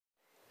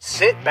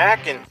Sit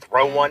back and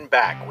throw one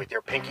back with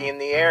your pinky in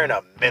the air and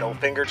a middle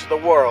finger to the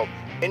world,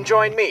 and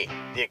join me,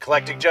 the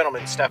eclectic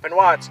gentleman Stephen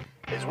Watts,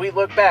 as we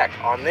look back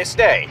on this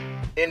day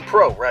in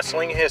pro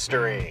wrestling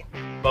history.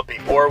 But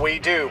before we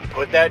do,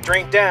 put that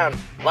drink down,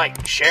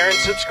 like, share, and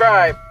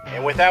subscribe,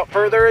 and without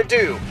further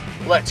ado,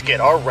 let's get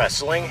our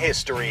wrestling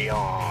history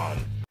on.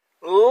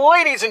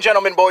 Ladies and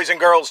gentlemen, boys and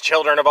girls,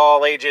 children of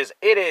all ages,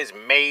 it is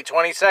May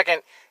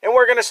 22nd, and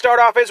we're going to start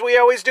off as we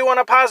always do on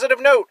a positive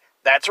note.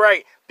 That's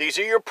right, these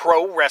are your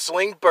pro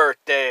wrestling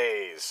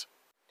birthdays.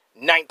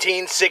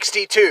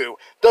 1962,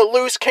 the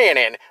loose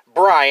cannon,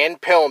 Brian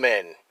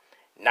Pillman.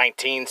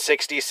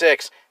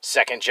 1966,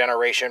 second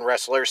generation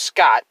wrestler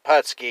Scott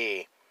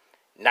Putski.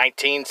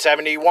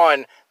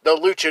 1971, the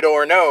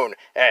luchador known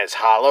as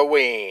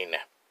Halloween.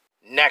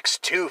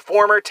 Next, two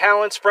former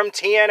talents from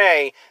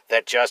TNA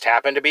that just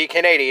happen to be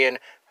Canadian.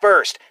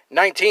 First,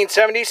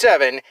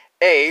 1977,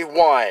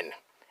 A1.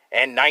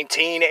 And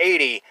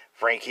 1980,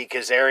 Frankie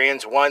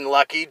Kazarian's one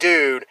lucky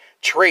dude,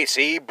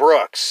 Tracy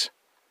Brooks.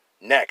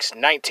 Next,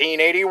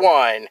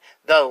 1981,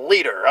 the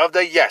leader of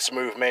the Yes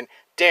Movement,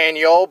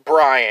 Daniel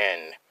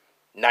Bryan.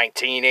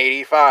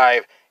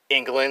 1985,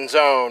 England's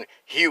own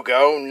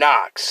Hugo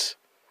Knox.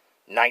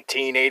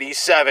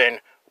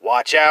 1987,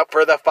 watch out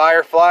for the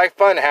Firefly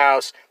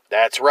Funhouse,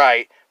 that's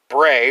right,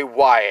 Bray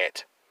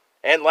Wyatt.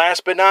 And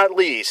last but not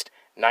least,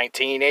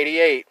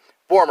 1988,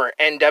 former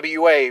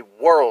NWA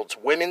World's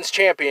Women's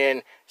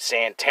Champion,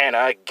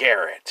 Santana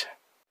Garrett.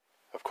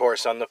 Of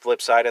course, on the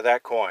flip side of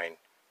that coin,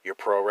 your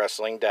pro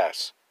wrestling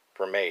deaths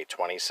for May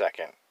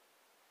 22nd.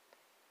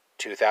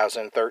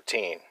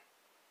 2013,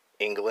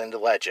 England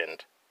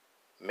legend,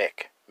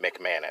 Mick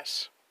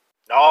McManus.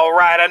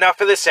 Alright,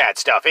 enough of the sad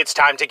stuff. It's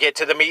time to get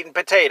to the meat and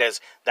potatoes.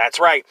 That's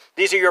right,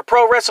 these are your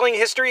pro wrestling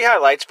history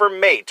highlights for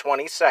May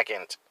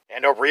 22nd.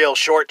 And a real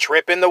short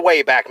trip in the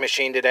Wayback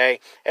Machine today,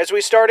 as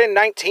we start in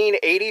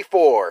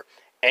 1984.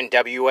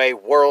 NWA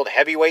World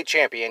Heavyweight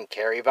Champion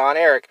Kerry Von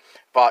Erich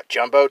fought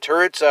Jumbo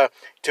Tsuruta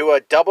to a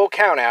double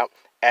countout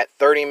at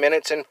 30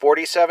 minutes and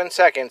 47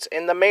 seconds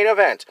in the main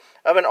event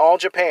of an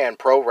All-Japan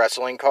Pro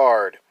Wrestling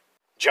card.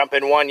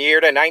 Jumping 1 year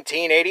to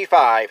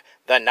 1985,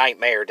 The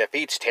Nightmare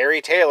defeats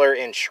Terry Taylor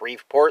in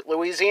Shreveport,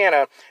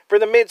 Louisiana for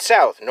the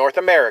Mid-South North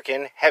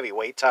American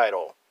Heavyweight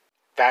title.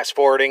 Fast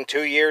forwarding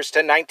 2 years to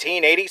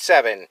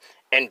 1987,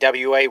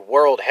 NWA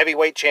World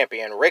Heavyweight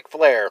Champion Ric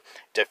Flair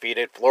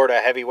defeated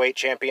Florida Heavyweight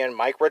Champion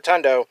Mike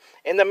Rotundo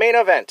in the main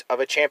event of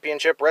a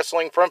Championship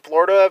Wrestling from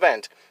Florida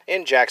event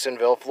in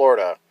Jacksonville,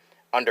 Florida.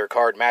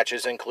 Undercard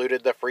matches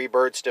included the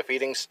Freebirds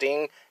defeating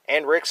Sting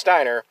and Rick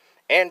Steiner,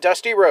 and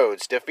Dusty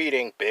Rhodes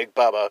defeating Big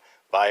Bubba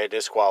via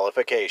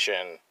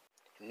disqualification.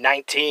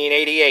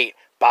 1988,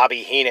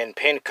 Bobby Heenan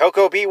pinned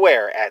Koko B.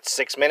 Ware at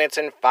 6 minutes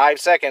and 5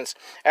 seconds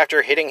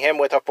after hitting him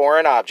with a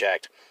foreign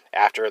object.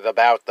 After the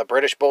bout, the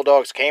British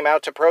Bulldogs came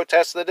out to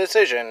protest the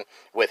decision,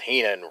 with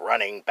Heenan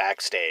running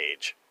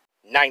backstage.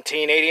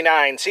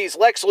 1989 sees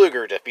Lex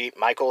Luger defeat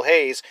Michael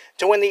Hayes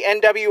to win the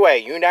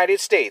NWA United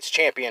States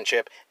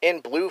Championship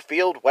in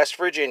Bluefield, West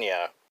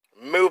Virginia.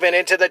 Moving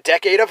into the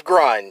decade of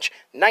grunge,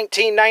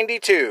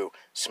 1992,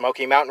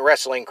 Smoky Mountain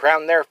Wrestling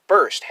crowned their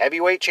first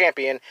heavyweight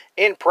champion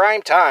in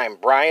prime time,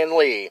 Brian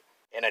Lee,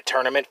 in a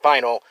tournament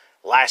final,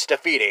 last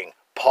defeating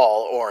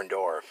Paul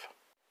Orndorff.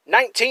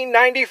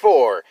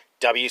 1994,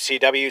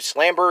 WCW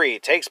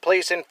Slamboree takes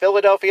place in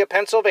Philadelphia,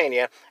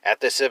 Pennsylvania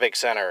at the Civic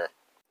Center.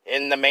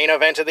 In the main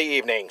event of the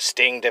evening,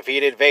 Sting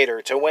defeated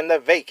Vader to win the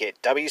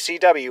vacant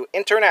WCW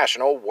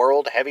International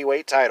World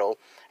Heavyweight title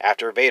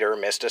after Vader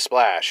missed a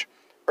splash.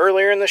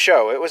 Earlier in the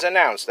show, it was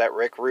announced that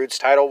Rick Rude's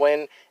title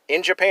win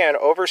in Japan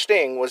over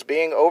Sting was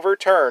being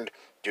overturned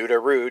due to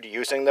Rude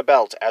using the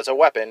belt as a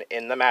weapon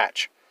in the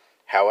match.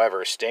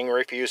 However, Sting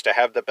refused to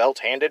have the belt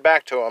handed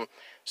back to him,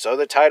 so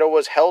the title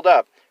was held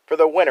up for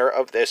the winner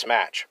of this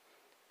match.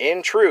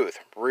 In truth,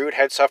 Rude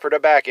had suffered a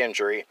back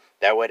injury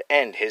that would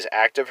end his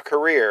active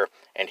career,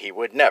 and he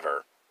would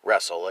never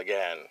wrestle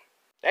again.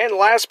 And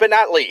last but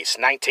not least,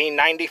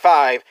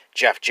 1995,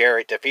 Jeff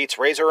Jarrett defeats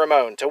Razor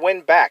Ramon to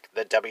win back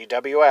the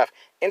WWF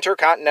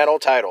Intercontinental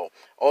title,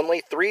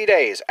 only 3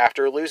 days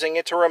after losing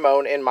it to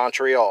Ramon in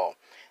Montreal.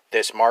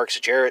 This marks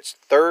Jarrett's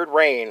third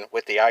reign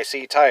with the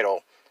IC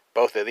title.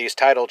 Both of these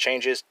title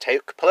changes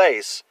take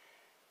place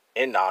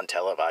in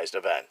non-televised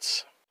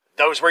events.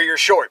 Those were your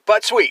short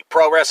but sweet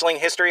pro wrestling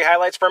history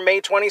highlights for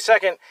May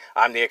 22nd.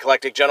 I'm the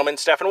eclectic gentleman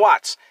Stephen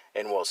Watts,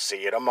 and we'll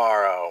see you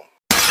tomorrow.